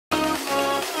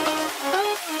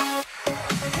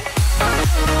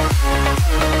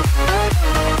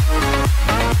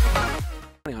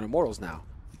now.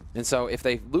 And so if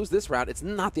they lose this round, it's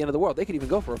not the end of the world. They could even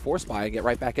go for a 4-spy and get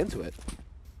right back into it.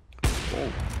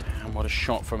 Oh, damn, what a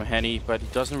shot from Henny, but he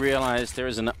doesn't realize there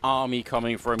is an army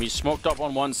coming for him. He's smoked up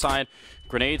on one side.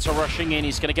 Grenades are rushing in.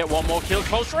 He's going to get one more kill.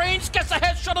 Close range, gets a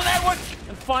headshot on Edward.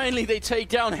 And finally they take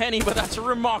down Henny, but that's a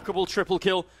remarkable triple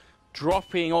kill,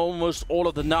 dropping almost all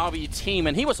of the Na'Vi team.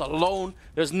 And he was alone.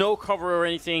 There's no cover or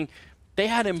anything. They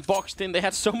had him boxed in. They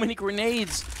had so many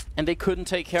grenades, and they couldn't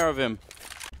take care of him.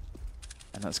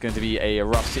 And that's going to be a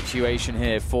rough situation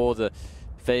here for the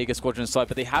Vega Squadron side,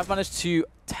 but they have managed to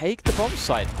take the bomb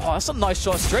site. Oh, that's a nice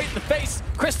shot straight in the face.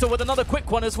 Crystal with another quick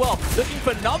one as well. Looking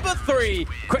for number 3.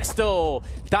 Crystal.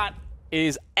 That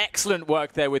is excellent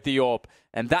work there with the AWP.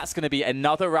 And that's going to be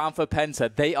another round for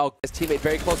Penta. They are... His teammate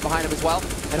very close behind him as well,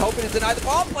 and hoping to deny the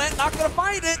bomb plant. Not going to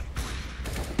find it.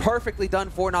 Perfectly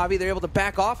done for Na'Vi. They're able to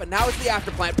back off, and now it's the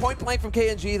after plant. Point blank from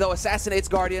KNG, though, assassinates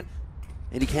Guardian.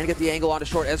 And he can get the angle onto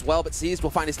short as well, but Seas will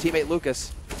find his teammate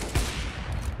Lucas.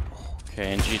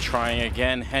 KNG trying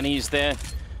again. Henny's there.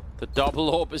 The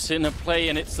double AWP is in play,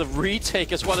 and it's the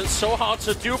retake as well. It's so hard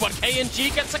to do, but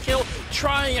KNG gets a kill.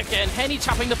 Trying again. Henny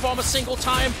tapping the bomb a single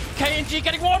time. KNG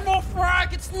getting one more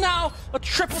frag. It's now a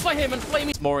triple for him, and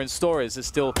Flaming. More in stories.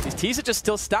 His T's are just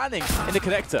still standing in the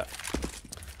connector.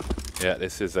 Yeah,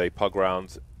 this is a pug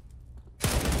round.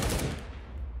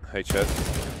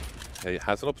 HS. He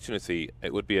has an opportunity.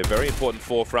 It would be a very important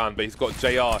 4th round, but he's got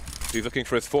JR, who's looking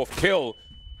for his 4th kill.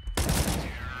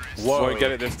 Whoa. Won't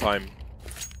get it this time.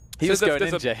 He was going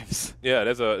in, James. Yeah,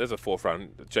 there's a 4th round.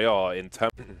 JR in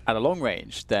term. At a long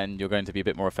range, then you're going to be a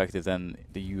bit more effective than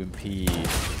the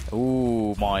UMP.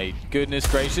 Ooh, my goodness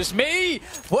gracious me!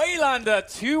 Waylander,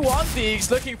 2-1 Thieves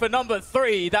looking for number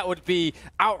 3. That would be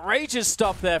outrageous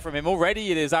stuff there from him.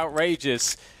 Already it is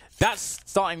outrageous. That's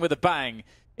starting with a bang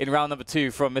in round number 2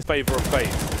 from Miss Favor of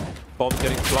Fate. Bomb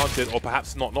getting planted, or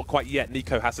perhaps not quite yet.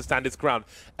 Nico has to stand his ground.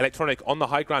 Electronic on the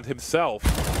high ground himself.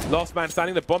 Last man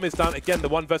standing, the bomb is down again, the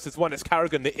 1 versus 1. It's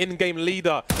Karrigan, the in-game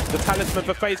leader, the talisman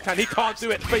for FaZe Clan. He can't do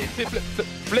it.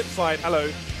 Flip side, hello,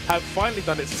 have finally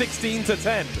done it.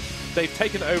 16-10. They've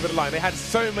taken it over the line. They had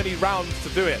so many rounds to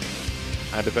do it,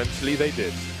 and eventually they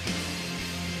did.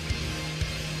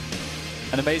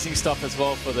 And amazing stuff as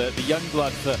well for the young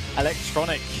blood for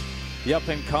Electronic, the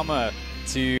up-and-comer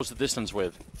to... What's the distance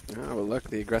with? Oh, well, look,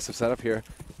 the aggressive setup here.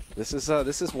 This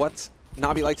is what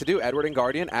Na'Vi like to do. Edward and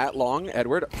Guardian at long.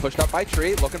 Edward pushed up by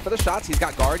Tree, looking for the shots. He's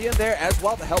got Guardian there as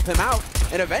well to help him out.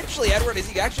 And eventually, Edward, is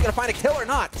he actually going to find a kill or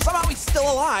not? Somehow he's still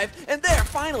alive. And there,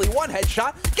 finally, 1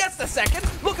 headshot. Gets the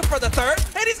 2nd, looking for the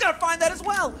 3rd, and he's going to find that as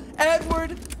well.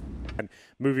 Edward. And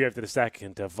moving over to the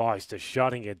 2nd, Device just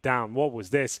shutting it down. What was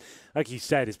this? Like you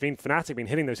said, it's been Fnatic, been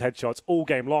hitting those headshots all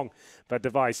game long. But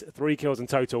Device, 3 kills in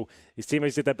total. His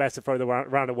teammates did their best to throw the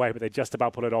round away, but they just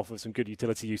about pulled it off with some good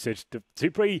utility usage.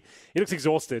 Dupree, he looks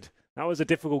exhausted. That was a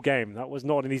difficult game. That was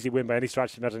not an easy win by any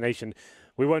stretch of imagination.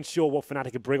 We weren't sure what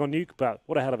Fnatic could bring on Nuke, but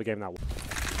what a hell of a game that was.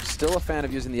 Still a fan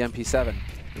of using the MP7.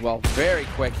 Well, very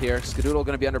quick here. Skadoodle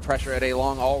going to be under pressure at A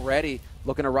long already.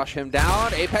 Looking to rush him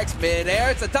down. Apex mid-air.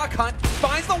 It's a duck hunt.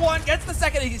 Finds the 1, gets the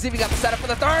 2nd. He's even got the setup for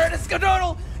the 3rd. It's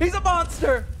Skadoodle. He's a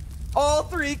monster. All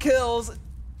 3 kills.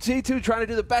 G2 trying to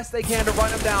do the best they can to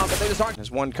run him down, but they just aren't. As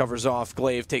 1 covers off,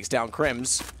 Glaive takes down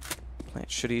Crims.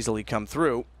 That should easily come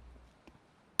through.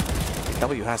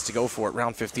 W has to go for it.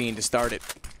 Round 15 to start it.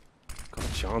 Got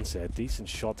a chance here. Decent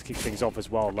shot to kick things off as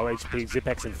well. Low HP,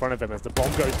 Zipex in front of him as the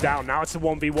bomb goes down. Now it's a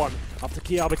 1v1. After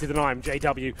Kiabi to deny him,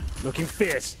 JW looking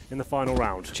fierce in the final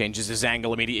round. Changes his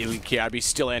angle immediately. Kiabi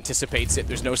still anticipates it.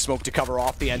 There's no smoke to cover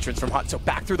off the entrance from Hut. So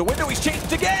back through the window. He's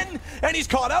changed again. And he's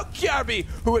caught out Kiabi,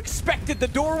 who expected the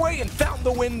doorway and found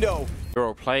the window.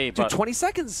 Euro play, but 20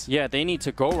 seconds. Yeah, they need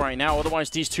to go right now. Otherwise,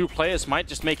 these 2 players might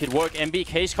just make it work.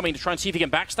 MBK's coming to try and see if he can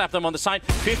backstab them on the side.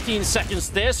 15 seconds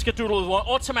there. Skadoodle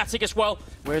automatic as well.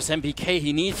 Where's MBK?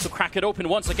 He needs to crack it open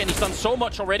once again. He's done so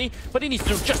much already, but he needs to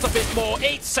do just a bit more.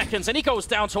 8 seconds, and he goes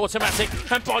down to automatic,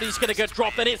 and Body's going to get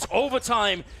dropped, and it's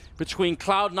overtime between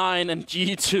Cloud9 and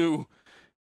G2.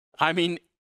 I mean,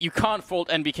 you can't fault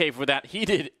MBK for that. He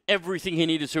did everything he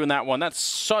needed to in that one. That's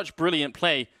such brilliant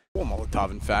play. Well,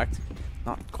 Molotov, in fact.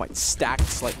 Not quite stacked,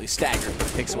 slightly staggered, but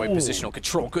takes away positional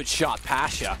control. Good shot,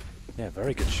 Pasha. Yeah,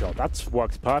 very good shot. That's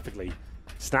worked perfectly.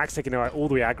 Snack's taking out all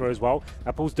the way aggro as well.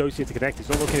 That pulls Dosia to connect. He's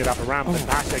not looking at upper ramp, but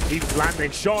Pasha keeps landing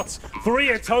shots.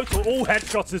 3 in total, all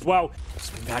headshots as well.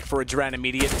 Swing back for Adren,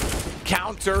 immediate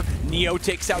counter. Neo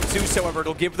takes out Zeus, however,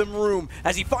 it'll give them room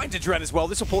as he finds Adren as well.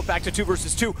 This will pull it back to 2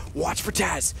 versus 2. Watch for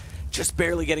Taz. Just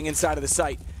barely getting inside of the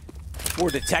site. Or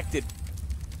detected.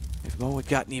 If Mo had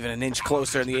gotten even an inch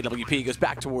closer, and the AWP goes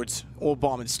back towards Old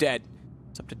Bomb instead.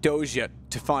 up to Doja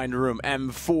to find room.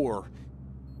 M4.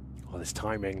 Oh, this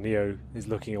timing. Neo is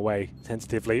looking away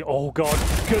tentatively. Oh, God.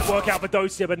 Good work out for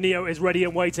Dosia, but Neo is ready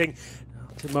and waiting.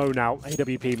 To Mo now.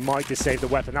 AWP might just save the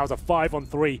weapon. That was a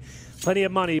 5-on-3. Plenty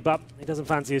of money, but he doesn't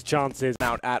fancy his chances.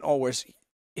 Out at all, whereas,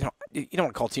 you don't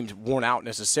want to call teams worn out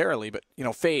necessarily, but,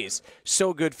 FaZe,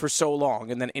 so good for so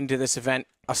long, and then into this event,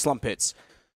 a slump hits.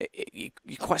 You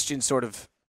question sort of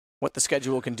what the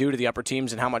schedule can do to the upper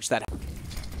teams and how much that...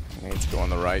 Needs to go on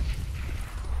the right.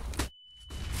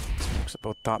 Smokes at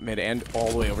both top mid and all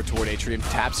the way over toward Atrium.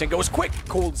 Taps and goes quick.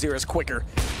 Cold Zera's quicker.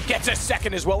 Gets a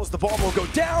second as well as the bomb will go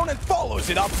down and follows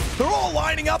it up. They're all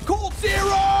lining up. Cold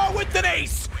Zera with an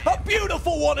ace. A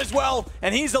beautiful one as well.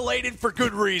 And he's elated for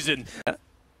good reason.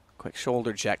 Quick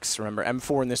shoulder checks. Remember,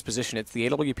 M4 in this position. It's the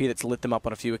AWP that's lit them up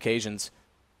on a few occasions.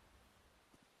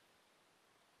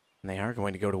 And they are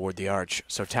going to go toward the arch.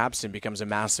 So Tabson becomes a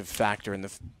massive factor in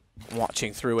the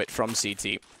watching through it from CT.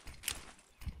 In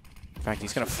fact,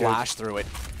 he's going to flash through it.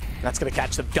 That's going to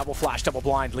catch them. Double flash, double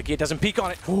blind. Ligia doesn't peek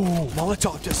on it. Ooh,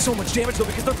 Molotov does so much damage though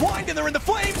because they're blind and they're in the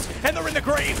flames and they're in the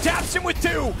grave. Taps him with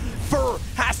 2. Fur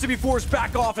has to be forced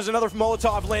back off as another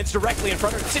Molotov lands directly in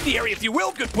front of incendiary, if you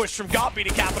will. Good push from Goppy to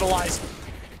capitalize.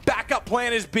 Backup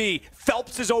plan is B.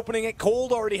 Phelps is opening it.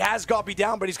 Cold already has Goppy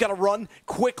down, but he's got to run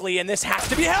quickly, and this has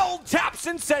to be held.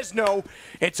 Tapson says no.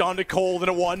 It's on to Cold in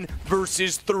a 1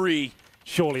 versus 3.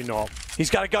 Surely not. He's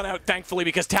got a gun out, thankfully,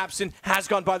 because Tapson has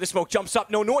gone by the smoke. Jumps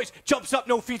up, no noise. Jumps up,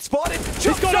 no feet spotted.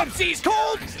 Jumps up, sees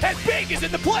Cold, and Big is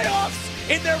in the playoffs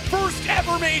in their first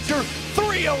ever major.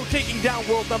 3-0 taking down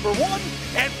world number 1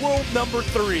 and world number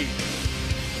 3.